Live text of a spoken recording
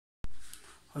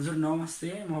हजुर नमस्ते,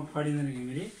 म पढिँदैन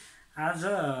घिमिरे। आज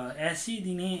एससी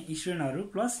दिने स्टुडेन्टहरु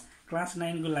प्लस क्लास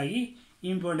 9 को लागि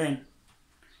इम्पोर्टेन्ट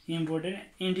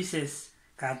इन्डिसेस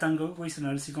घाताङ्कको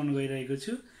क्वेशनहरु सिकाउन गइरहेको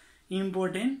छु।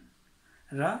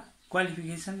 इम्पोर्टेन्ट र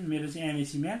क्वालिफिकेसन मेरो चाहिँ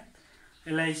एमएससी म्याथ।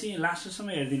 यसलाई चाहिँ लास्टसम्म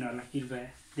हेर्दिनु होला, कृपया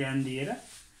ध्यान दिएर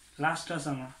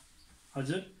लास्टसम्म।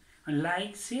 हजुर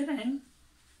लाइक शेयर एन्ड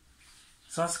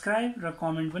सब्स्क्राइब र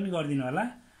कमेन्ट पनि गरिदिनु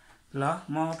होला। ल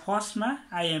म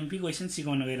फर्स्टमा आइएमपी क्वेशन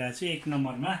सिकाउन गइरहेको छु। 1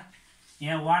 नम्बरमा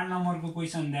यहाँ 1 नम्बरको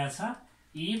क्वेशन दिएको छ।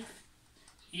 If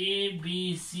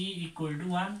ABC equal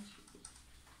to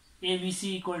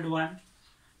 1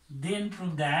 then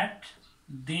prove that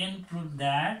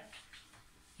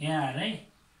यहाँ है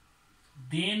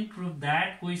देन प्रुभ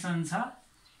दैट क्वेशन छ।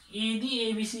 यदि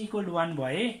एबीसी इक्वल टु 1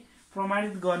 भए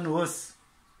प्रमाणित गर्नुहोस्।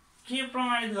 के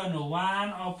प्रमाणित गर्नु?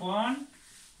 1 upon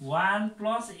 1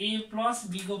 plus a plus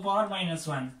b को पावर माइनस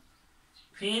 1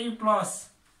 फेरि plus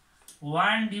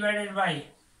 1 divided by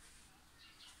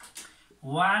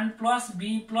 1 plus b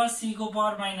plus c को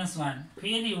पावर माइनस 1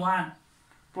 फेरि 1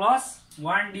 plus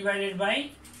 1 divided by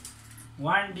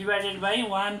 1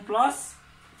 plus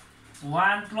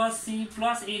c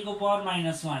plus a को पावर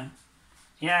माइनस 1।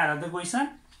 यहाँ हेर त question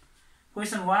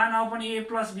 1 upon a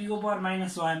plus b को power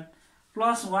minus 1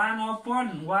 plus 1 upon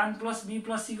 1 plus b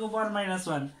plus c को power minus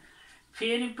 1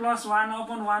 फेरि plus 1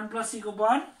 upon 1 plus c को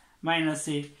power minus c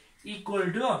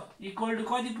equal to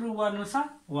कति prove गर्नु छ?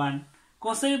 1।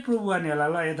 कसरी प्रुभ गर्ने होला?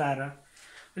 ल यता हेर,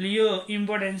 यो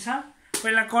इम्पोर्टेन्ट छ।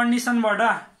 पहिला कन्डिसनबाट,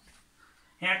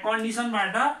 यहाँ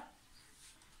कन्डिसनबाट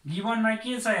गिभनमा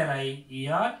के छ हेर है,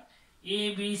 हियर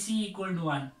एबीसी इक्वल टु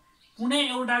 1 कुनै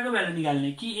एउटाको भ्यालु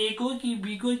निकाल्ने, कि a को कि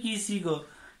b को कि c को,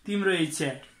 तिम्रो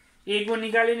इच्छा। a को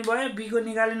निकालिनु भयो, b को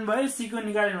निकालिनु भयो, c को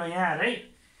निकालिनु भयो। यहाँ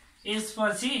है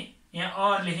यसपछि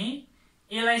यहाँ अर लेखी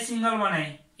यसलाई सिंगल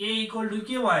बनाए। a इक्वल टु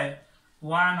के भयो?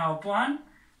 1 अपन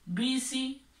bc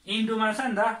इन्टुमा छ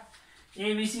नि त।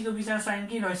 एबीसी को बिचमा साइन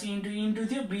के रहेछ? इन्टु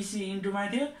थियो, bc इन्टुमा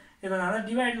थियो, यता जाँदा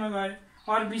डिभाइडमा गयो।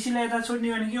 और bc लाई यता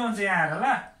छोड्ने भने के हुन्छ? यहाँ हेर ल,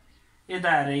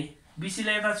 यता हेर है, bc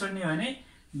लाई यता छोड्ने भने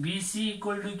bc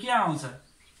इक्वल टु के आउँछ?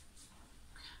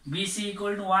 bc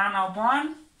equal to 1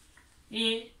 upon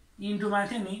a इन्टुमा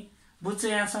थियो नि, बुझ्छ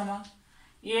यहाँसम्म।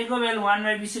 a को भ्यालु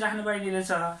 1/bc राख्नु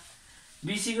पाइदिरहेछ,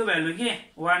 bc को भ्यालु के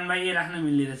 1/a राख्न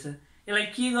मिल्ने रहेछ। यसलाई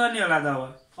के गर्ने होला त?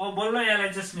 अब बल्ल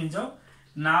एलएचएस लिन्छौ।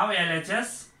 नाउ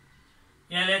एलएचएस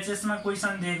मा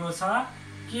क्वेशन दिएको छ।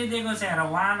 के दिएको छ हेर,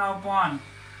 1 upon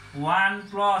 1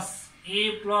 plus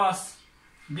a plus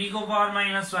b को पावर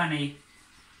माइनस 1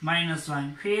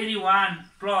 फेरि 1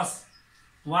 प्लस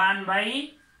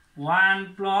 1/1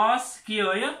 प्लस के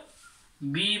हो यो?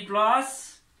 b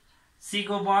प्लस c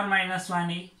को पावर माइनस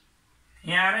 1।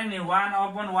 यहाँ नि 1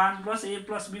 upon 1 plus a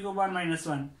plus b को पावर माइनस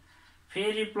 1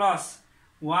 फेरि plus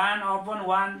 1 upon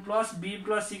 1 plus b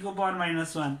plus c को पावर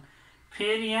माइनस 1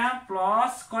 फेरि यहाँ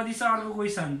प्लस कति छ अर्को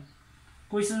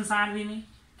क्वेशन सार्दिने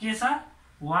के छ?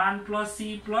 1 प्लस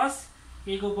c प्लस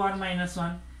a को पावर माइनस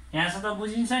 1। यहाँ त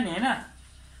बुझिन्छ नि हैन?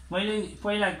 मैले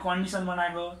पहिला कन्डिसन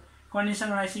बनाएको, कन्डिसन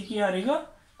बनाएपछि के गरेको?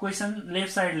 क्वेशन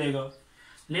लेफ्ट साइड लिएको।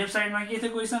 लेफ्ट साइडमा के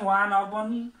थियो क्वेशन? 1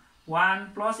 अपन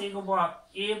 1 प्लस a को पावर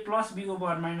a प्लस b को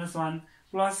पावर माइनस 1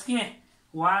 प्लस के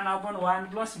 1 upon 1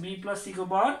 plus b plus c को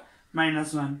पावर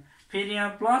माइनस 1 फेरि यहाँ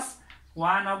plus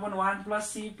 1 upon 1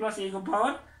 plus c plus a को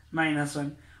पावर माइनस 1।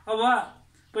 अब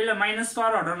पहिला माइनस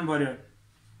पावर हटाउनु पर्यो।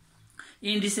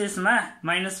 इन्डिसेसमा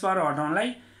माइनस पावर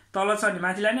हटाउनलाई तल छ नि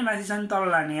माथि लाने, माथि छ नि तल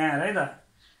लाने। यहाँ हेर है त,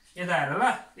 यता हेर ल।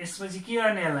 यसपछि के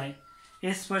गर्ने यसलाई?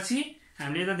 यसपछि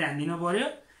हामीले त ध्यान दिनु पर्यो।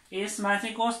 यसमा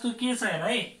चाहिँ कस्तो के छ हेर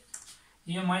है,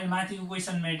 यो मैले माथिको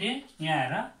क्वेशन मेटेँ। यहाँ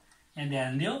हेर, यहाँ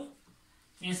ध्यान देऊ।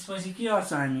 यसपछि के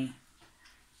गर्छ हामी?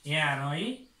 यहाँ हेर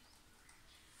है,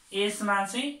 यसमा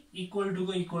चाहिँ इक्वल टु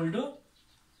को इक्वल टु,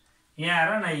 यहाँ हेर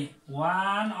न है,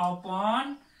 1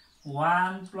 अपन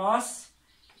 1 प्लस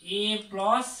a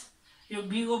प्लस यो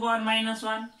b को पावर माइनस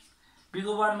 1, b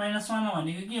को पावर माइनस 1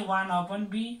 भनेको के 1 अपन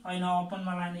b, होइन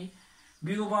अपनमा लाने।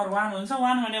 b को पावर 1 हुन्छ,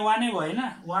 1 भने 1 नै भएन,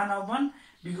 1 अपन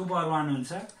b को पावर 1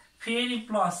 हुन्छ। फेरि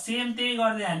प्लस सेम त्यही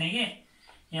गर्दै हाने के,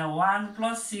 यहाँ 1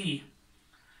 plus c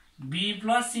b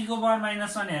plus c को पावर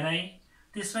माइनस 1 हेर है।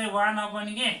 त्यसपछि 1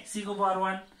 अपन के c को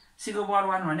पावर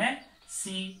 1 भने c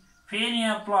फेरि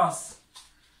यहाँ प्लस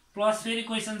फेरि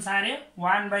क्वेशन सार्यो।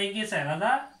 1 के छ हेर त,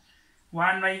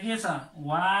 1 के छ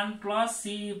 1 plus c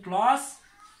plus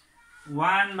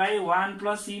 1/1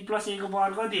 plus c plus a को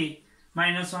पावर कति?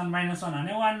 माइनस 1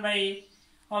 भने 1/a।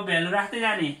 अब भ्यालु राख्दै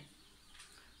जाने,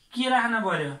 के राख्न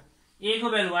पर्यो? a को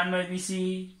भ्यालु 1/bc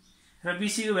र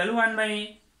bc को भ्यालु 1/a,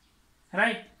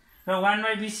 राइट? र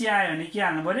 1/bc आयो भने के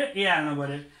हाल्नु पर्यो? a हाल्नु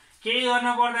पर्यो। केही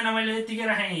गर्न पर्दैन, मैले यतिकै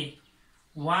राखेँ।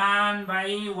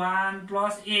 1/1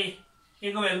 प्लस ए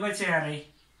को भ्यालु कति छ यार है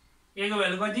ए को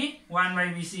भ्यालु कति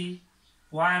 1/bc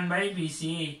 1/bc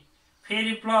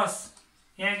फेरि प्लस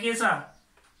यहाँ के छ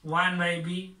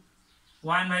 1/b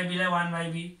 1/b लाई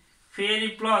 1/b फेरि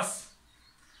प्लस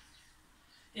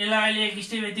यसलाई अहिले एक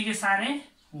स्टेप यतिकै सारे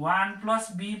 1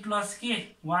 प्लस b प्लस के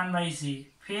 1/c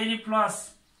फेरि प्लस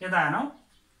यता हानौ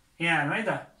यहाँ हानौ है त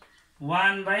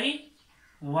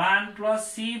 1/1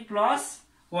 plus c plus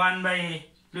 1/a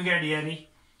look at here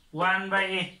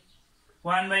 1/a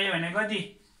 1/a भने कति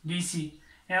bc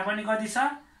यहाँ पनि कति छ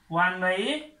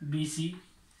 1/a bc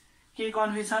के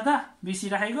कन्फ्युज छ त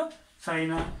bc राखेको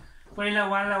छैन पहिला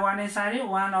 1 लाई 1 सारे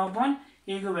 1 अपन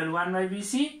a को भ्यालु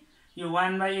 1/bc यो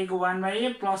 1/a को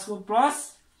 1/a प्लस को प्लस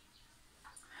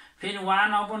फेरि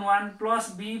 1 upon 1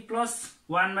 plus b plus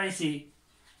 1/c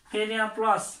फेरि यहाँ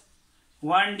प्लस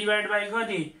 1 डिवाइड बाइ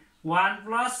कति 1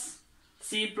 प्लस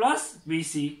c प्लस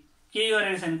bc के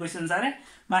गरेको छैन क्वेशन सारे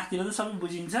माथितिर त सबै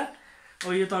बुझिन्छ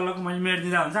अब यो तलको मैले मेट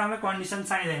दिँदा हुन्छ हामीलाई कन्डिसन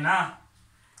चाहिँदैन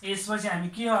यसपछि हामी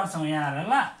के गर्छौं यहाँ हेर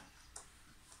ल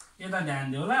यता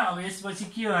ध्यान दिऊ ल अब यसपछि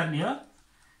के गर्ने हो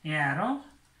यहाँ हेरौं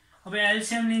अब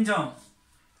एलसीएम लिन्छौं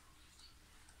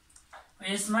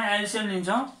यसमा एलसीएम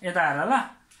लिन्छौं यता हेर ल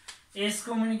एस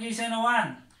कम्युनिकेसन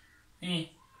 1 ए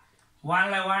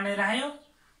 1 लाई 1 नै राख्यो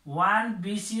 1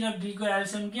 बीसी र बी को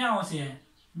एलसीएम के आउँछ यहाँ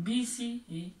बीसी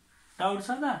डाउट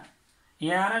छ त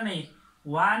यहाँ हेर नि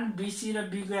 1 बीसी र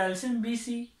बी को एलसीएम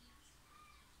बीसी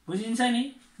बुझिन्छ नि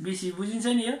बीसी बुझिन्छ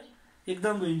नि यो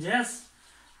एकदम बुझिन्छ यस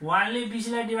 1 ले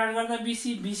बीसी लाई डिवाइड गर्दा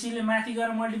बीसी बीसी ले माथि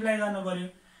गएर मल्टिप्लाई गर्नु पर्यो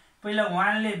पहिला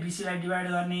 1 ले बीसी लाई डिवाइड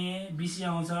गर्ने बीसी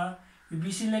आउँछ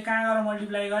बीसी ले कहाँ गएर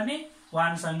मल्टिप्लाई गर्ने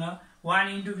 1 सँग 1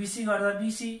 इन्टु बीसी गर्दा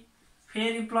बीसी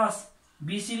फेरि प्लस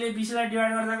बीसी ले बीसी लाई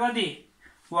डिवाइड गर्दा कति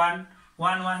 1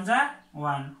 1 1 जा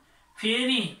 1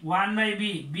 फेरि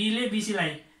 1/b b ले बीसी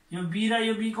लाई यो b र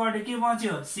यो b कटे के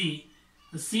बच्यो c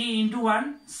c इन्टु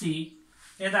 1 c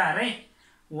यता हेर है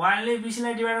 1 ले बीसी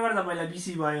लाई डिवाइड गर्दा पहिला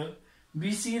बीसी भयो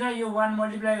बीसी र यो 1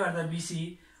 मल्टिप्लाई गर्दा बीसी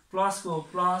प्लस को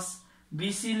प्लस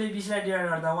बीसी ले बीसी लाई डिवाइड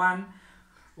गर्दा 1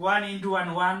 1 इन्टु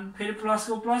 1 1 फेरि प्लस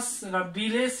को प्लस र b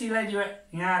ले c लाई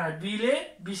डिवाइड यहाँ b ले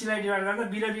bc लाई डिवाइड गर्दा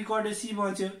b र b कटे c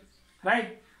बच्यो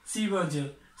राइट c बच्यो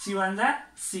c 1 जा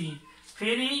c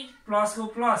फेरि प्लस को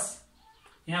प्लस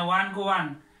यहाँ 1 को 1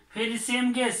 फेरि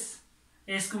same case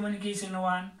s communication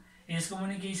 1 s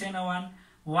communication 1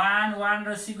 1 1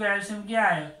 र c को एलसीएम के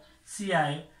आयो c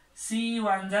आयो c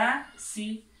 1 जा c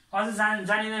अझ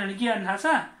जानिदैन भने के गर्ने थाहा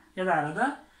छ यता हेर त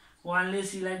 1 ले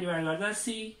c लाई डिवाइड गर्दा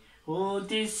c हो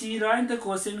त्यही c रह्यो नि त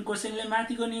क्वोशिएन्टले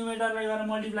माथिको न्युमेरेटरलाई गरेर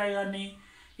मल्टिप्लाई गर्ने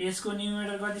यसको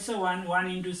न्युमेरेटर कति छ 1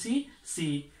 1 इन्टु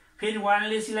c फेरि 1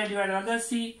 ले c लाई डिवाइड गर्दा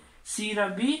c र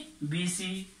b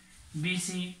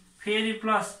bc फेरि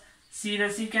प्लस c र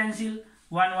c क्यान्सल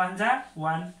 1 1 जा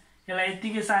 1 यसलाई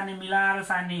यतिकै सार्ने मिलाएर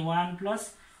सार्ने 1 प्लस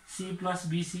c प्लस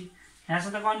bc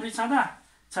यहाँसम्म त कन्फ्युज छ त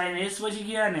छैन यसपछि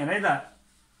के गर्ने हेर है त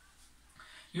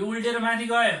यो उल्टेर माथि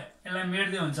गयो यसलाई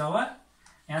मेट्दै हुन्छ अब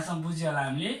यहाँसम्म बुझ्यो होला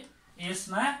हामीले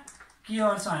यसमा के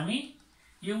गर्छौं हामी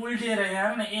यो उल्टेर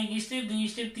हेर न एक स्टेप दुई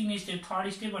स्टेप तीन स्टेप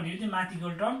थर्ड स्टेप भनेको चाहिँ माथिको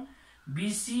टर्म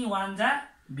bc 1 जा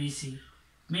bc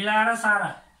मिलाएर सार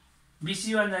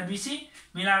bc 1 जा bc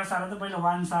मिलाएर सार त पहिला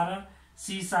 1 सार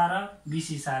c सार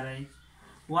bc सार है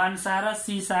 1 सार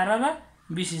c सार र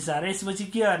bc सार यसपछि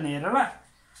के गर्ने हेर ल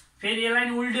फेरि यसलाई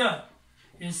नि उल्ट्यो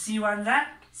यो c1 जा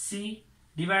c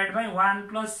divide by 1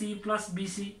 plus c plus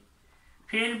bc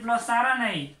फेरि प्लस सार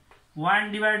नै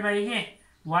 1 डिवाइड बाइ के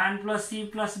 1 प्लस c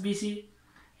प्लस bc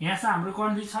यहाँ चाहिँ हाम्रो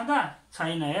कन्फ्युज छ त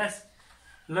छैन यस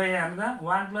ल यहाँ हेर्दा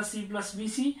 1 plus c plus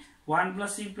bc 1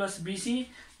 plus c plus bc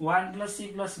 1 plus c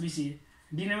plus bc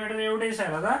denominator एउटै छ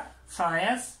हेर त छ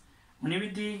यस हुने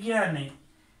बित्तिकै के गर्ने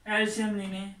एलसीएम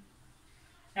लिने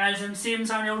एलसीएम सेम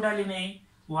छ भने एउटा लिने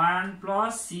 1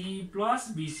 प्लस c प्लस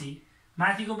bc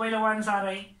माथिको पहिला 1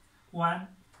 सारै 1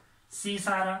 c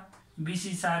सार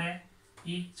bc सारे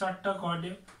यी चट्ट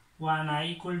कट्यो 1 i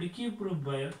इक्वल टु के प्रुफ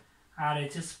भयो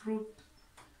RHS प्रुफ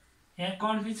यहाँ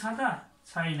कन्फ्युज छ त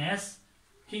छैन यस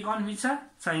के कन्फ्युज छ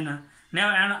छैन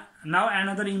now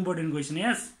another important question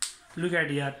yes look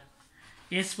at here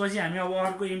यसपछि हामी अब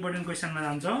अर्को इम्पोर्टेन्ट क्वेशनमा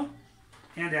जान्छौं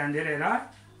यहाँ ध्यान दिएर हेर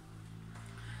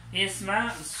यसमा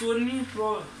सोल्नी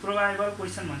प्रोबेबल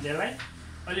क्वेशन भन्छ यसलाई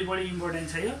अलि बढी इम्पोर्टेन्ट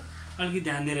छ यो अलिकति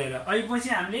ध्यान दिएर हेर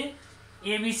अहिले हामीले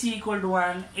abc equal to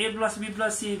 1 a plus b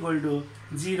plus c equal to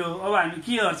 0 अब हामी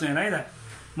के गर्छौं हेर है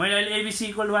त मैले अहिले abc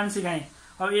इक्वल टु 1 सिकाएँ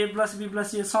अब a plus b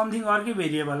plus c something अर्कै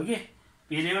भेरिएबल के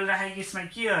भेरिएबल राखेको यसमा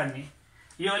के गर्ने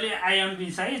यो अलि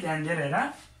आइएमपी छ है ध्यान दिएर हेर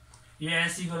यो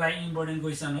एससी को लागि इम्पोर्टेन्ट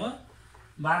क्वेशन हो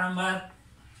बारम्बार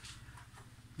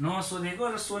नसोधेको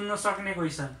र सोध्न सक्ने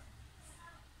क्वेशन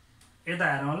यता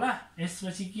हेरौँ ल।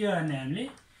 यसपछि के गर्ने हामीले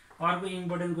अर्को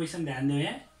इम्पोर्टेन्ट क्वेसन ध्यान दिउँ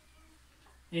यहाँ।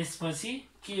 यसपछि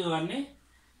के गर्ने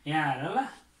यहाँ हेर ल।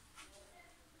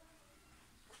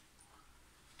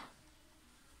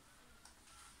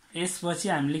 यसपछि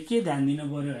हामीले के ध्यान दिनु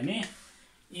पर्यो भने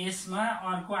यसमा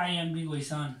अर्को आइएमपी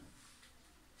क्वेसन,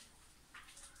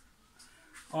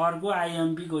 अर्को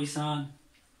आइएमपी क्वेसन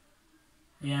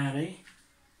यहाँ है,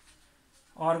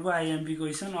 अर्को आइएमपी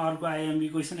क्वेसन, अर्को आइएमपी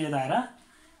क्वेसन यता हेर।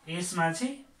 यसमा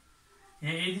चाहिँ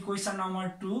यदि क्वेसन नम्बर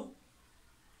 2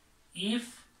 इफ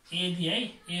यदि है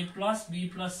a plus b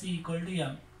plus c equal two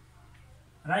m,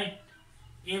 right,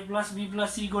 a plus b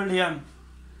plus c equal two m।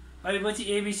 अहिलेपछि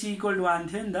abc equal two 1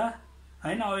 थियो नि त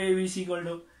होइन। अब abc इक्वल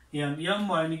टू m भयो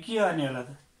भने के गर्ने होला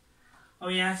त। अब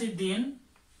यहाँ चाहिँ देन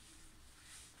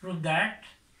प्रुभ द्याट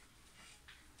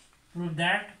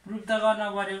प्रुभ त गर्न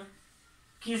पर्यो।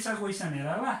 के छ क्वेसन हेर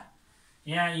ल।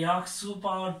 यहाँ x को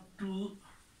power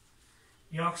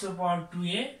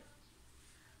 2a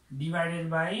divided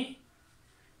by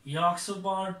x को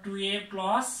पावर 2a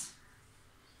प्लस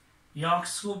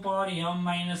x को पावर m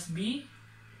माइनस b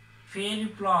फेरि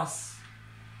प्लस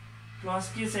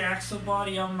के छ x को पावर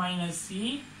m माइनस c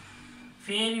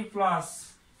फेरि प्लस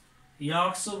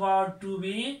x को power 2b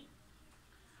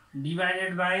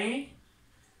divided by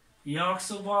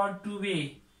x को पावर 2b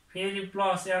फेरि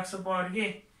प्लस x को पावर के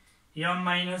m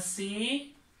माइनस c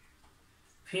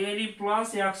फेरि प्लस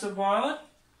x को पावर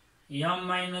m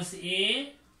माइनस a,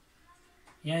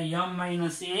 यहाँ m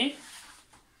माइनस a,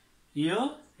 यो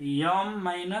m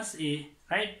माइनस a,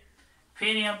 राइट।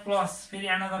 फेरि यहाँ प्लस, फेरि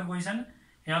another question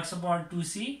x power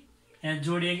 2c यहाँ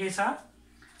जोडिएकै छ।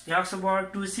 x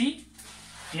पावर 2c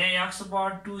यहाँ x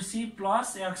power 2c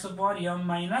plus x power m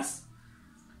minus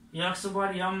x power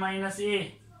m minus a,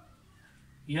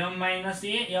 m minus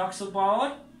a, x power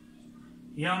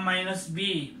m minus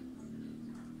b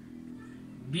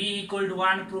equal two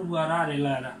 1 prove गर अरे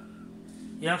ल।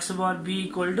 x power b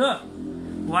equal two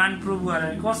 1 prove गर।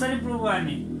 कसरी prove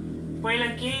गर्ने? पहिला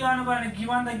केही गर्नु पर्ने,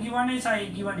 गिवन त गिवनै छ,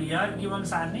 गिवन हियर गिवन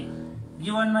सार्ने।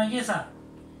 गिवनमा के छ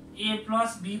a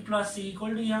plus b plus c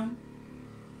equal two m।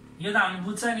 यो त हामी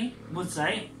बुझ्छ नि, बुझ्छ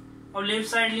है। अब लेफ्ट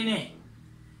साइड लिने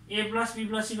a plus b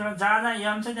plus c जहाँ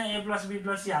m छ त्यहाँ a plus b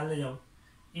plus c हाल्दै जाऊ।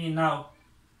 ए नाउ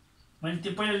मैले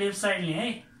त्यो पहिला लेफ्ट साइड लिएँ है।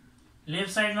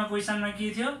 लेफ्ट साइडमा क्वेसनमा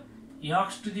के थियो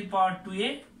x to the power 2a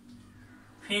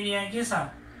फेरि यहाँ के छ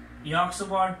x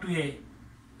पावर 2a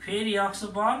फेरि x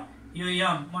पावर यो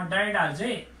m। म डाइरेक्ट हाल्छु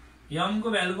है। m को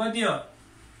भ्यालु कति हो?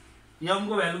 m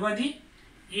को भ्यालु कति?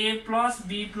 a plus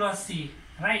b plus c,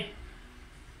 right.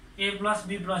 a plus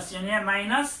b plus c यहाँ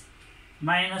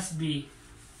माइनस b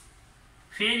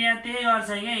फेरि यहाँ त्यही गर्छ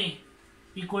क्या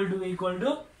इक्वल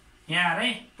टू यहाँ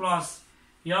है प्लस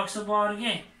x पावर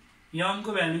के m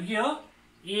को भ्यालु के हो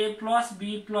a plus b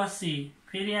plus c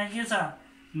फेरि यहाँ के छ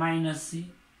माइनस c।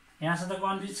 यहाँ त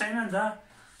कन्फ्युज छैन नि त।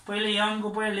 पहिले m को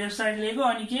पहिला लेफ्ट साइड लिएको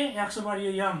अनि के x पावर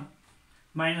यो m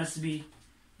minus b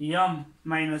m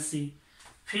minus c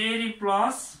फेरि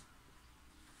प्लस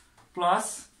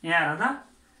यहाँ हेर त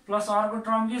प्लस अर्को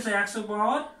टर्म के छ x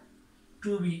power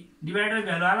 2b divided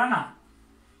value हाल न।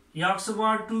 x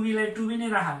पावर 2b लाई 2b नै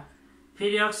राख।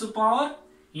 फेरि x पावर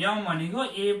m भनेको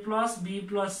a plus b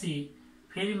plus c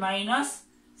फेरि माइनस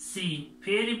c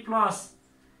फेरि प्लस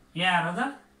यहाँ हेर त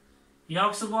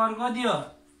x पावर कति हो?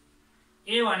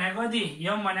 a भनेको कति,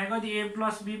 m भनेको कति a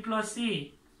plus b plus c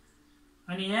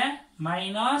अनि यहाँ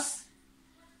माइनस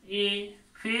a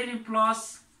फेरि प्लस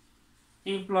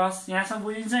a प्लस यहाँसम्म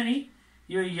बुझिन्छ नि।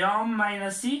 यो m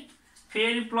माइनस c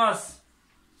फेरि प्लस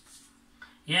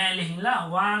यहाँ लेख्नु ल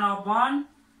 1 अपन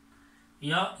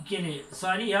के अरे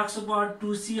sorry x power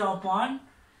 2c upon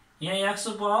यहाँ x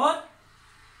पावर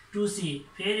 2c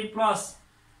फेरि प्लस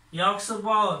x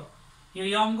पावर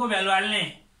यो m को भ्यालु हाल्ने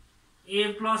a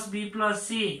plus b plus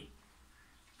c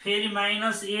फेरि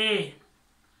माइनस a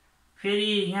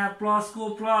फेरि यहाँ प्लस को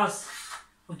प्लस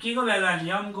के को भ्यालु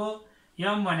हाल्ने m को,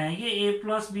 m भने कि a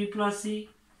plus b plus c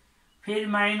फेरि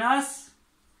माइनस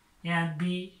यहाँ b।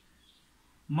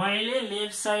 मैले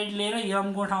लेफ्ट साइड लिएर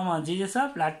m को ठाउँमा जे छ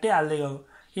फ्ल्याट्टै हाल्दै गयो।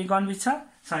 के कन्फ्युज छ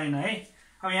छैन है।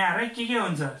 अब यहाँ हेर के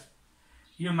हुन्छ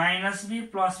यो माइनस b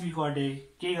प्लस b कटे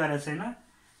केही गरेको छैन।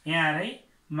 यहाँ हेर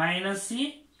माइनस c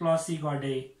प्लस c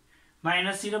कटे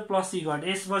माइनस c र प्लस c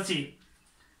घट्यो। यसपछि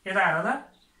यता हेर त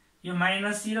यो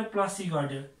माइनस c र प्लस c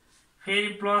घट्यो फेरि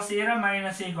प्लस a र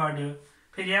माइनस a घट्यो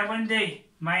फेरि यहाँ पनि त्यही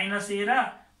माइनस a र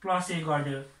प्लस a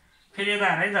घट्यो फेरि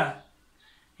यता हेर है त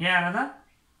यहाँ हेर त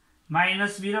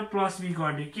माइनस b र प्लस b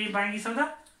घट्यो। के बाँकी छ त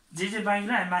जे बाँकी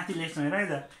र हामी माथि लेख्छौँ हेर है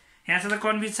त। यहाँ त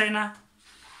कन्फ्युज छैन।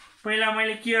 पहिला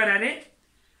मैले के गरेँ अरे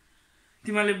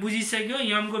तिमीहरूले बुझिसक्यो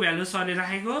m को भ्यालु सरले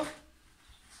राखेको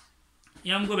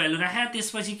m को भ्यालु राखे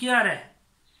त्यसपछि के गरे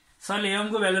सरले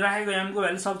m को भ्यालु राखेको m को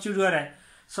भ्यालु सब्स्टिट्युट गरे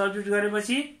सब्स्टिट्युट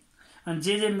गरेपछि अनि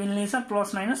जे मिल्ने छ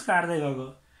प्लस माइनस काट्दै गएको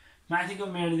माथिको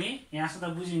मेट्ने यहाँसम्म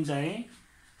त बुझिन्छ है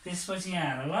त्यसपछि यहाँ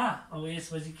हेर ल अब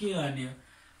यसपछि के गर्ने हो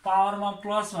पावरमा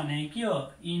प्लस भने के हो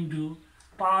इन्टु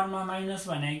पावरमा माइनस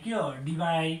भने के हो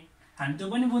डिभाइड हामी त्यो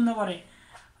पनि बुझ्नु पर्यो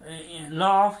ल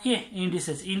अफ के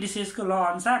इन्डिसेसको ल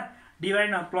अनुसार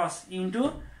डिभाइडमा प्लस इन्टु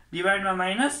डिभाइडमा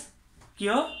माइनस के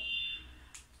हो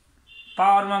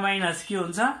पावरमा माइनस के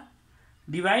हुन्छ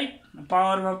डिभाइड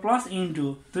पावरमा प्लस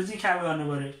इन्टु त्यो चाहिँ ख्याल गर्नु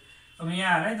पर्यो अब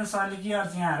यहाँ है त सरले के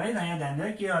गर्छ यहाँ है त यहाँ ध्यान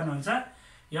दिएर के गर्नुहुन्छ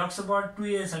x पावर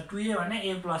 2a छ 2a भने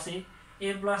a plus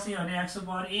a plus a भने x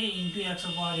power a into x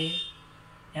power a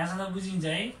यहाँसम्म बुझिन्छ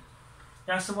है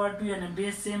x पावर 2 भने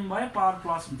बेस सेम भयो पावर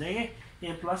प्लस हुन्छ कि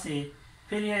a प्लस a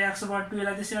फेरि यहाँ x पावर 2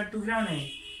 लाई त्यसरी टुक्राउने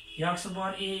x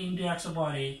power a into x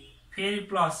power a फेरि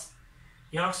plus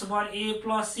x power a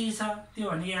plus c छ त्यो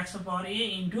भने x power a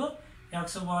into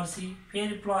x power c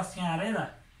फेरि प्लस यहाँ है त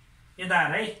यता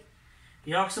है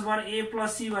x power a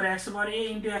plus c भने x power a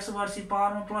into x power c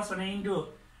पावरमा plus भने इन्टु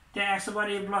त्यहाँ x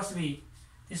power a plus b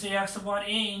त्यसो x power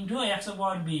a into x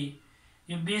power b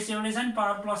यो बेस एउटै छ नि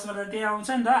पावर प्लस गर्दा त्यही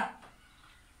आउँछ नि त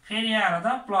फेरि यहाँ हेर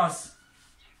त प्लस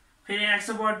फेरि x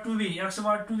पावर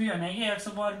 2b भने कि x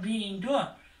power b into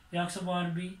x power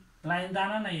b line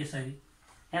तान न यसरी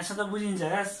यहाँ त बुझिन्छ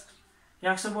यस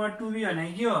x पावर 2b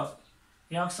भने के हो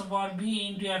x power b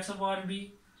into x power b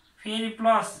फेरि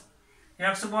plus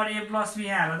x power a plus b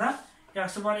यहाँ हेर त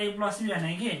x power a plus b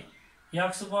भने कि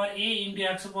x power a into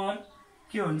x power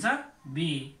के हुन्छ b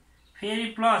फेरि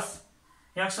plus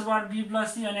x power b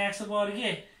plus c भने x पावर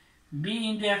के b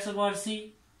into x power c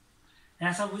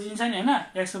यहाँसम्म बुझिन्छ नि होइन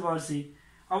x पावर c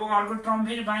अब अर्को टर्म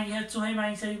फेरि बाँकी छ चोखै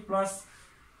बाँकी छ प्लस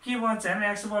के बन्छ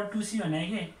भने x पावर 2c भने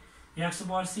कि x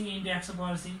power c into x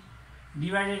power c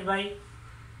divided by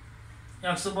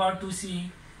x power 2c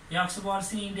x power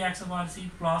c into x power c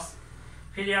plus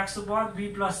फेरि x power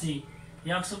b plus c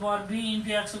x power b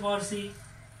into x power c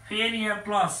फेरि यहाँ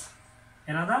plus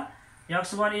हेर त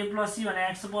x power a plus c भने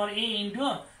x power a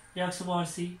into x power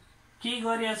c के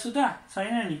गरिएको छु त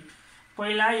छैन नि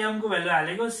पहिला m को भ्यालु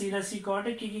हालेको c र c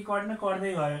कट्यो के कट्न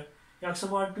कट्दै गयो x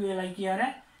पावर 2a लाई के गरे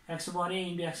x power a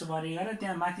into x power a गरे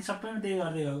त्यहाँ माथि सबैमा त्यही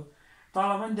गर्दै गयो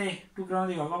तल पनि त्यही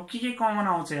टुक्राउँदै गयो अब के कमन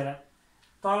आउँछ हेर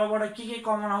तलबाट के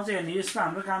कमन आउँछ हेर्ने यसको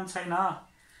हाम्रो काम छैन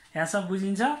यहाँसम्म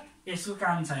बुझिन्छ यसको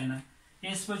काम छैन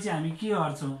यसपछि हामी के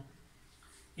गर्छौँ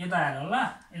यता हेर ल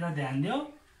यता ध्यान देऊ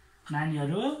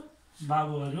नानीहरू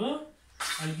बाबुहरू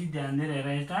अलिकति ध्यान दिएर हेर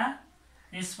यता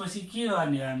यसपछि के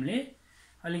गर्ने हो हामीले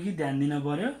अलिकति ध्यान दिन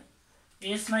पर्यो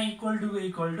यसमा equal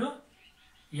to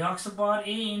x power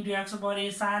a into x power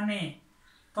a सार्ने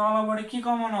तलबाट के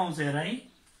कमन आउँछ हेर है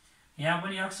यहाँ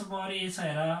पनि x पावर a छ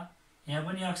हेर यहाँ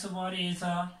पनि x पावर a छ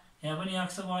यहाँ पनि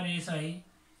x पावर a छ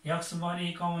है x पावर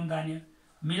a कमन तान्यो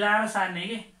मिलाएर सार्ने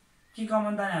के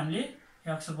कमन तान्यो हामीले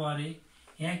x पावर a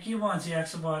यहाँ के बच्यो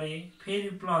x पावर a फेरि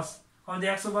प्लस अब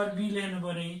x पावर b लेख्नु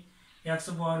पर्यो x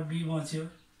पावर b बच्यो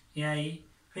यहाँ है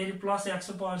फेरि प्लस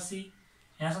x पावर c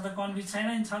यहाँसम्म त कन्फ्युज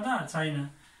छैन नि छ त छैन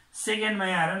सेकेन्डमा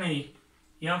यहाँ हेर न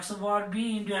x power b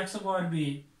into x power b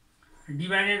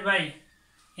divided by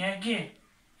यहाँ के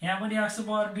यहाँ पनि x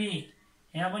पावर b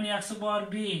यहाँ पनि x पावर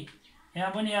b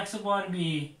यहाँ पनि x पावर b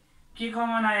के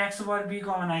कमन आयो x पावर b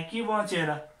कमन आयो के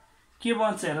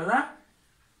बन्छ हेर त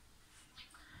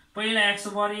पहिला x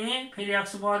पावर a फेरि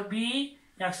x power b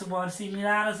x power c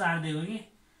मिलाएर सार्दिएको कि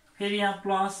फेरि यहाँ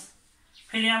प्लस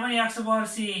फेरि यहाँ पनि x पावर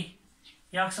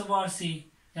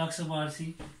c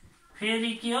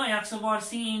फेरि के हो x power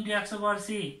c into x power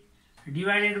c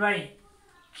divided by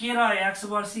के रह्यो x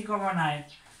पावर c कमन आयो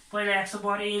पहिला x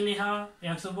पावर a लेख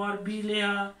x पावर b लेख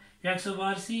x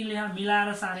पावर c लेख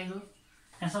मिलाएर सारेको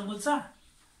यहाँसम्म बुझ्छ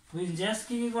बुझिन्छ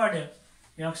के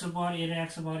कट्यो x पावर a र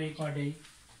x पावर a कट्यो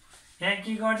यहाँ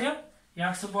के कट्यो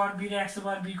x पावर b र x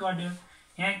पावर b कट्यो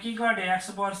यहाँ के कट्यो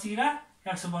x पावर c र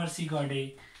x पावर c कट्यो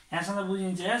यहाँसम्म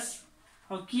बुझिन्छ यस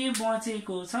अब के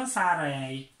बचेको छ सारा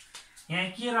यहाँ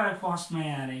के रह्यो फर्स्टमा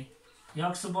यहाँ रे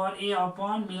x पावर a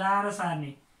अपन मिलाएर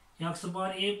सार्ने x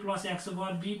power a plus x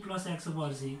power b plus x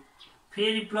power c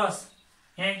फेरि प्लस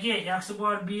यहाँ के x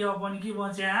पावर b अपन के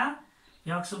बच्यो यहाँ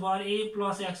x power a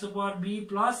plus x power b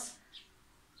plus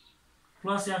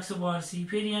x power c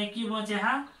फेरि यहाँ के बच्यो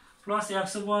यहाँ plus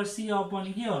x power c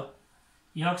upon के हो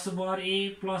x power a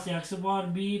plus x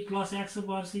power b plus x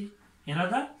power c हेर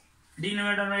त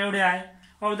डिनोमिनेटरमा एउटै आयो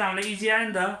अब त हामीलाई इजी आयो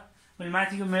नि त मैले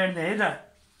माथिको मेट्दै है त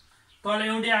तल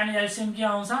एउटै आने एलसिएम के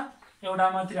आउँछ एउटा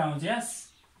मात्रै आउँछ यस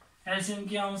एलसिएम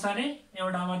के आउँछ अरे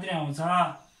एउटा मात्रै आउँछ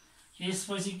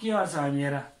यसपछि के गर्छ हामी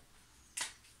हेर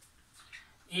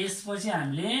यसपछि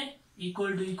हामीले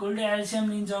इक्वल टु एलसीएम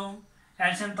लिन्छौँ।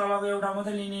 एलसीएम तलको एउटा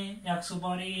मात्रै लिने, x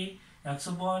power A, x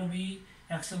power be,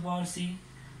 x power C.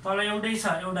 तल एउटै छ,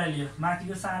 एउटा लियो,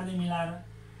 माथिको सार्दै मिलाएर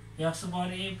x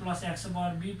power A plus x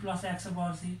power be plus x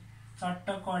power C चट्ट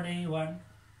कटे 1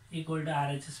 इक्वल टु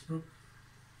आरएचएस प्रुफ।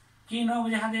 के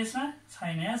नबुझाएको छ यसमा?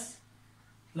 छैन यस।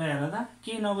 ल हेर त,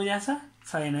 के नबुझाएको छ?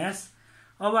 छैन यस।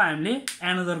 अब हामीले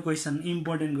another question,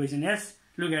 important question. Yes,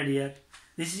 look at here,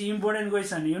 this is important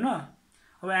question, you know.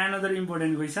 अब another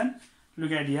important question,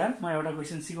 look at here. म एउटा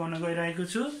क्वेसन सिकाउन गइरहेको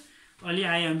छु, अलि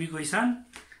आइएमपी क्वेसन।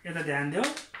 यता ध्यान देऊ,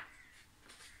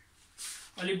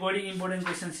 अलि बढी इम्पोर्टेन्ट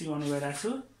क्वेसन सिकाउन गइरहेको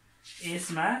छु।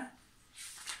 यसमा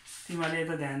तिमीहरूले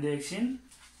यता ध्यान देऊ एकछिन।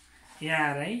 यहाँ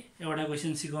आएर है एउटा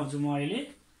क्वेसन सिकाउँछु म अहिले।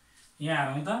 यहाँ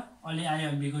हेरौँ त, अलि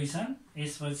आइएमपी क्वेसन।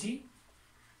 यसपछि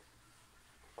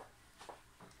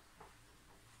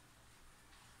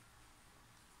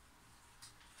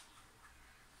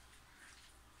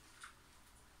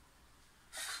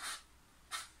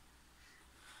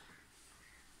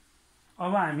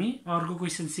अब हामी अर्को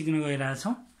क्वेसन सिक्न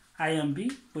गइरहेछौँ, IMP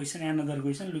question, another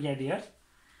question. Look at here,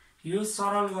 यो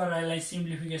सरल गरेर यसलाई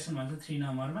सिम्प्लिफिकेसन भन्छ 3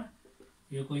 नम्बरमा।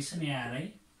 यो क्वेसन यहाँ आएर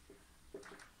है,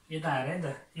 यता आएर है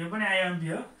त, यो पनि आइएमपी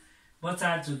हो।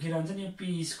 बच्चाहरू झुकिरहन्छ नि,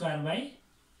 P square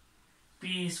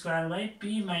by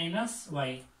P minus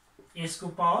Y, यसको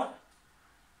पावर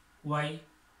वाई,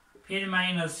 फेरि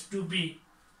माइनस 2p,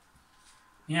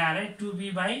 यहाँ आएर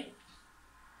 2p by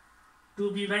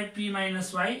P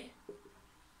minus Y,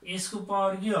 यसको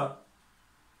पावर के हो?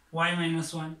 वाई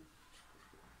माइनस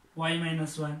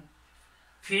वान,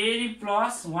 फेरि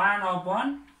plus 1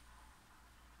 upon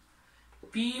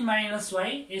P minus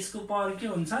Y, यसको पावर के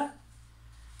हुन्छ?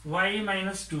 Y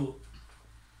minus 2।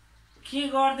 के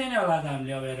गर्दैन होला त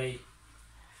हामीले अब हेर,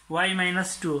 वाई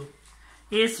माइनस 2।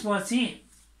 यसपछि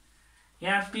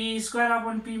यहाँ P square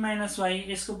upon P minus Y,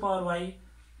 यसको power Y,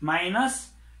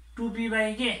 minus 2p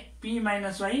by के पी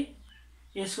माइनस वाई,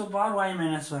 यसको पावर वाई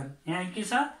माइनस 1। यहाँ के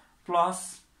छ? प्लस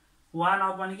 1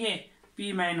 अपन के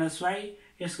पी माइनस वाई,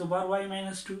 यसको पावर वाई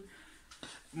माइनस 2।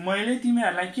 मैले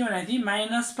तिमीहरूलाई के भनेको थिएँ?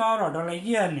 माइनस पावर हटाउनलाई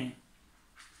के गर्ने?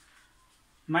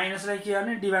 माइनसलाई के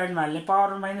गर्ने? डिभाइडमा हाल्ने।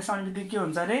 पावर माइनस आउने बित्तिकै के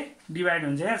हुन्छ अरे? डिभाइड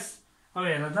हुन्छ। यस। अब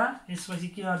हेर त, यसपछि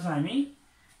के गर्छौँ हामी?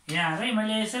 यहाँ है,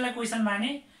 मैले यसैलाई क्वेसन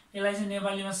माने, यसलाई चाहिँ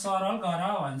नेपालीमा सरल गर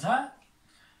भन्छ।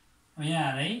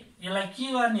 यहाँ है, यसलाई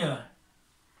के गर्ने हो?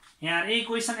 यहाँ यही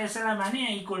क्वेसन यसैलाई माने,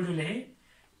 यहाँ equal to लेखेँ,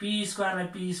 P स्क्वायरलाई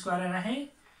P square राखेँ,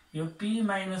 यो पी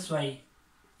माइनस वाई,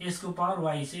 यसको पावर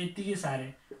वाई छ, यत्तिकै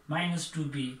सारे, माइनस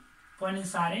 2p पनि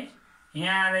सारे।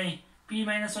 यहाँ आएर P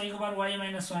minus वाईको power Y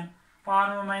minus 1,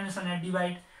 पावरमा minus 1,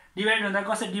 divide हुँदा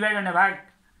कसरी डिभाइड हुने? भाग।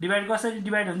 डिभाइड कसरी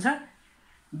डिभाइड हुन्छ?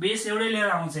 बेस एउटै लिएर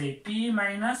आउँछ, पी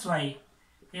माइनस वाई,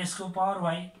 यसको पावर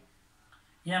वाई।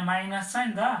 यहाँ माइनस छ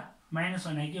नि त, माइनस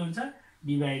भने के हुन्छ?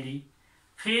 डिभाइड।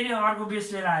 फेरि अर्को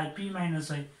बेस लिएर आयो, P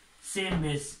minus Y, same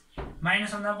base,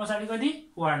 minus भन्दा पछाडि कति?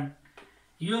 1।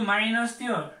 यो माइनस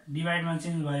थियो, डिभाइडमा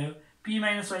चेन्ज भयो, पी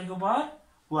माइनस वाईको पावर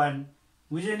 1,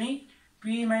 बुझ्यो नि?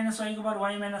 P minus वाईको power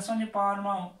Y minus 1,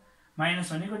 पावरमा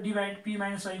minus भनेको divide, P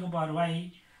minus वाईको power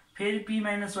Y, फेरि पी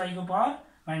माइनस वाईको पावर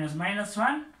माइनस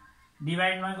 1,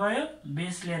 डिभाइडमा गयो,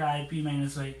 बेस लिएर आयो पी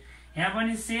माइनस वाई। यहाँ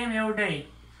पनि सेम एउटै,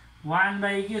 1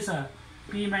 बाई के छ?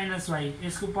 पी माइनस वाई,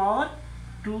 यसको पावर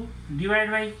 2,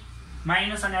 डिभाइड बाई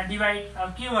माइनस भने डिभाइड।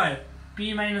 अब के भयो?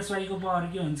 पी माइनस वाईको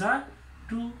पावर के हुन्छ?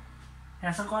 2।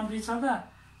 यहाँसँग कन्फ्युज छ त?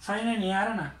 छैन नि, यहाँ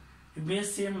हेर न,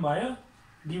 बेस सेम भयो,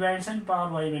 डिभाइड छ नि,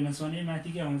 पावर वाई माइनस 1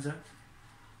 माथि के आउँछ?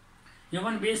 यो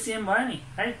पनि बेस सेम भयो नि,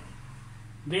 राइट?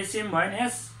 बेस सेम भयो नि।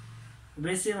 यस,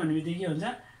 बेस सेम भन्ने बित्तिकै के हुन्छ?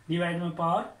 डिभाइडमा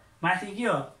पावर माथि के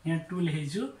हो? यहाँ 2 लेखेको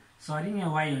छु, सरी,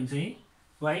 यहाँ वाई हुन्छ है,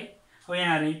 वाई। अब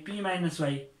यहाँ पी माइनस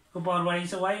वाईको पावर वाई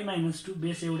छ, वाई माइनस 2,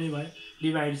 बेस एउटै भयो,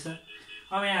 डिभाइड छ।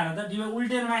 अब यहाँ हेर त, डिभाइड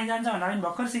उल्टेर माथि जान्छ भन्दा पनि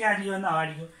भर्खर सिकाएको थियो योभन्दा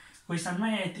अगाडिको क्वेसनमा,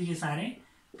 यहाँ यत्तिकै सारे,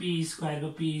 P स्क्वायरको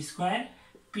P square,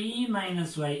 P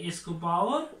minus Y, यसको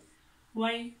पावर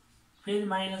वाई, फेरि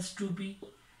माइनस 2p।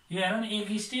 यो हेर न,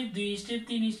 1 स्टेप, 2 स्टेप,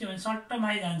 3 स्टेप भने सट्ट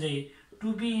माथि जान्छ।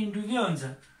 2p इन्टु के हुन्छ?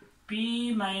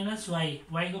 पी माइनस वाई,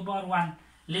 वाईको पावर 1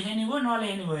 लेख्ने भयो,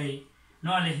 नलेख्ने भयो?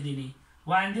 नलेखिदिने।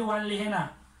 1 थियो, 1 लेखेन,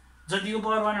 जतिको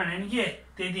पावर 1 भने नि के?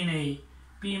 त्यति नै,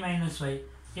 पी माइनस वाई,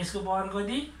 यसको पावर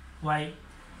कति? वाई,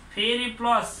 फेरि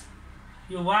प्लस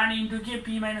यो 1 इन्टु के?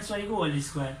 पी माइनस वाईको होल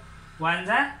स्क्वायर, 1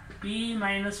 जा P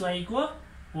minus वाईको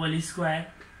whole square,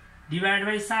 divide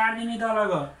by सार्दिने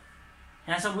तलको।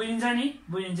 यहाँसम्म बुझिन्छ नि?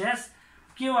 बुझिन्छ। यस,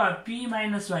 के भयो? पी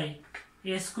माइनस वाई,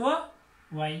 यसको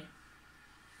Y,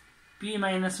 P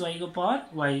minus वाईको power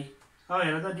Y. अब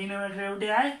हेर त, डिनोमिनेटर एउटै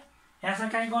आयो,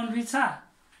 यहाँसँग कहीँ कन्फ्युज छ?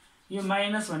 यो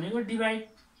माइनस भनेको divide,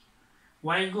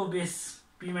 वाईको base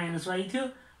p minus y थियो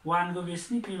 1 को बेस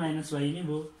नि p माइनस y नै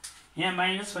भयो यहाँ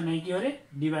माइनस भने के हो रे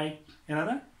डिभाइड हेर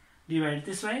त डिभाइड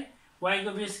त्यसै y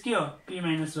को बेस के हो p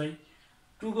माइनस y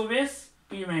 2 को base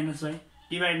p minus y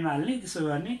divide मा हाल्ने त्यसो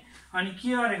गर्ने अनि के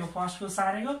गरेको फर्स्ट को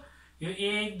सारेको यो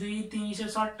 1 2 3 यसो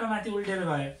सट्ट माथि उल्टेर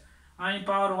गयो अनि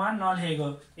पावर 1 नलेखेको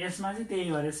यसमा चाहिँ त्यही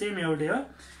गरे सेम एउटै हो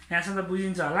यहाँसम्म त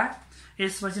बुझिन्छ होला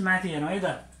यसपछि माथि हेरौँ है त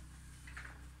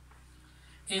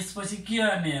यसपछि के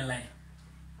गर्ने यसलाई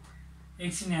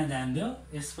एकछिन यहाँ ध्यान दियो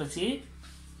यसपछि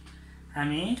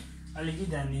हामी अलिकति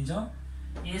ध्यान दिन्छौँ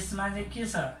यसमा चाहिँ के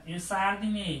छ यो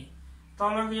सार्दिने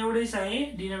तलको एउटै छ है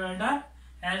डिनोमिनेटर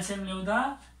एलसिएम ल्याउँदा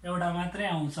एउटा मात्रै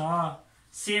आउँछ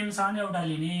सेम छ भने एउटा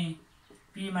लिने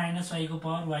p माइनस y को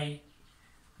पावर y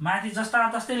माथि जस्ता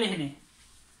तस्तै लेख्ने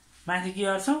माथि के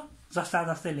गर्छौँ जस्ता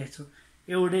तस्तै लेख्छौँ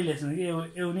एउटै लेख्छौँ कि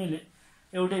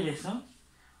एउटै लेख्छौँ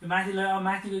यो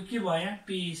माथिको के भयो p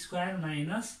स्क्वायर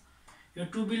माइनस यो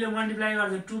 2p ले मल्टिप्लाई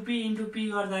गर्दा 2p इन्टु p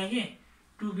गर्दा के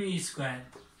 2p स्क्वायर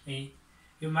है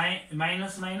यो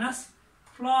माइनस माइनस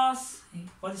प्लस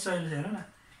कति सजिलो छ हेर न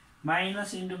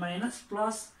minus into minus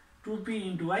plus 2p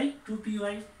into y 2py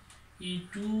ई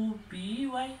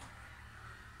 2py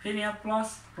फेरि यहाँ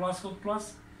प्लस को प्लस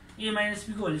a माइनस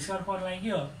p को होल स्क्वायर फर्मुला के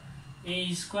हो a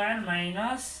square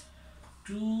minus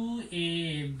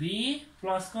 2ab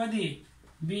plus कति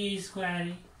b स्क्वायर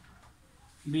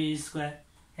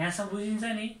यहाँसम्म बुझिन्छ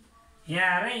नि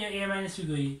यहाँ आएर यो a माइनस p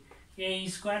को a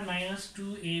square minus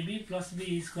 2ab plus b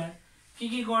square के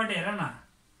गट्यो हेर न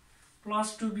प्लस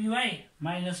 2by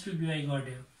माइनस 2by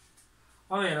गट्यो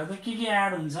अब हेर त के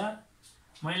एड हुन्छ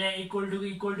मैले इक्वल टु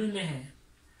लेखेँ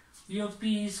यो p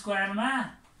स्क्वायरमा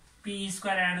p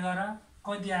स्क्वायर एड गर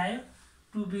कति आयो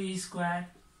 2b स्क्वायर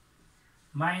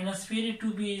माइनस फेरि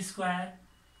 2b स्क्वायर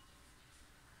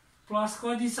प्लस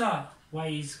कति छ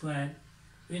y स्क्वायर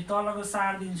यो तलको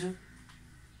सार दिन्छु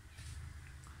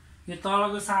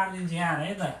यहाँ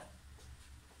है त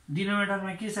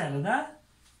डिनोमिनेटरमा के छ हेर त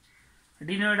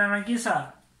डिनोमिनेटरमा के छ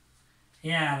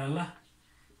यहाँ हेर ल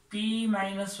p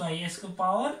माइनस y यसको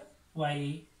पावर y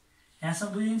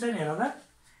यहाँसम्म बुझिन्छ नि हेर त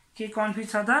के कन्फ्युज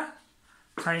छ त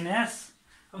छैन यस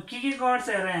अब के गर्छ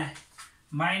हेर यहाँ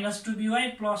माइनस 2by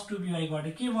प्लस 2by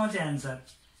गट्यो के बन्छ answer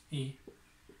A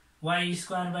y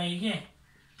square by के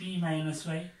p माइनस y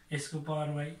यसको पावर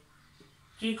y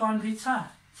के कन्फ्युज छ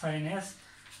छैन यस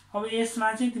अब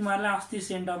यसमा चाहिँ तिमीहरूलाई अस्ति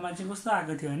सेन्टरमा चाहिँ कस्तो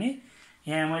आएको थियो भने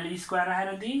यहाँ मैले स्क्वायर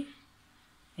राखेर दिएँ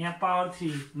यहाँ पावर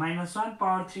 3 माइनस 1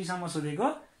 पावर 3 सम्म सोधेको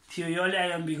थियो यो अलि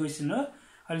आइएमबी क्वेसन हो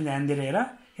अलि ध्यान दिएर हेर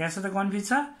यहाँसम्म त कन्फ्युज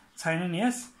छ छैन नि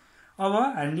यस अब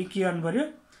हामीले के गर्नु पर्यो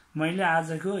मैले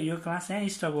आजको यो क्लास यहाँ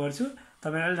स्टप गर्छु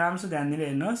तपाईहरुले राम्रोसँग ध्यान दिएर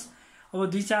हेर्नुहोस्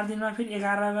अब 2-4 दिनमा फेरि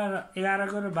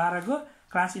 11 को र 12 को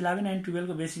क्लास 11 एन्ड 12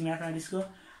 को बेसिक म्याथमेटिक्सको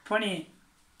पनि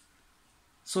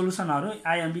सोलुसनहरु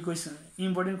आइएमबी क्वेसन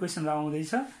इम्पोर्टेन्ट क्वेसन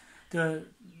आउँदैछ त्यो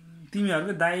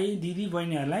तिमीहरुको दाइ दिदी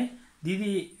बहिनीहरुलाई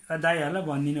दिदी दाइहरुलाई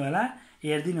भनिदिनु होला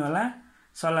हेर्दिनु होला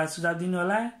सल्लाह सुझाव दिनु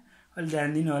होला अलि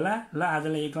ध्यान दिनु होला ल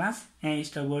आजलाई यो क्लास यहाँ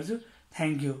स्टप गर्छु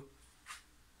थ्यांक यू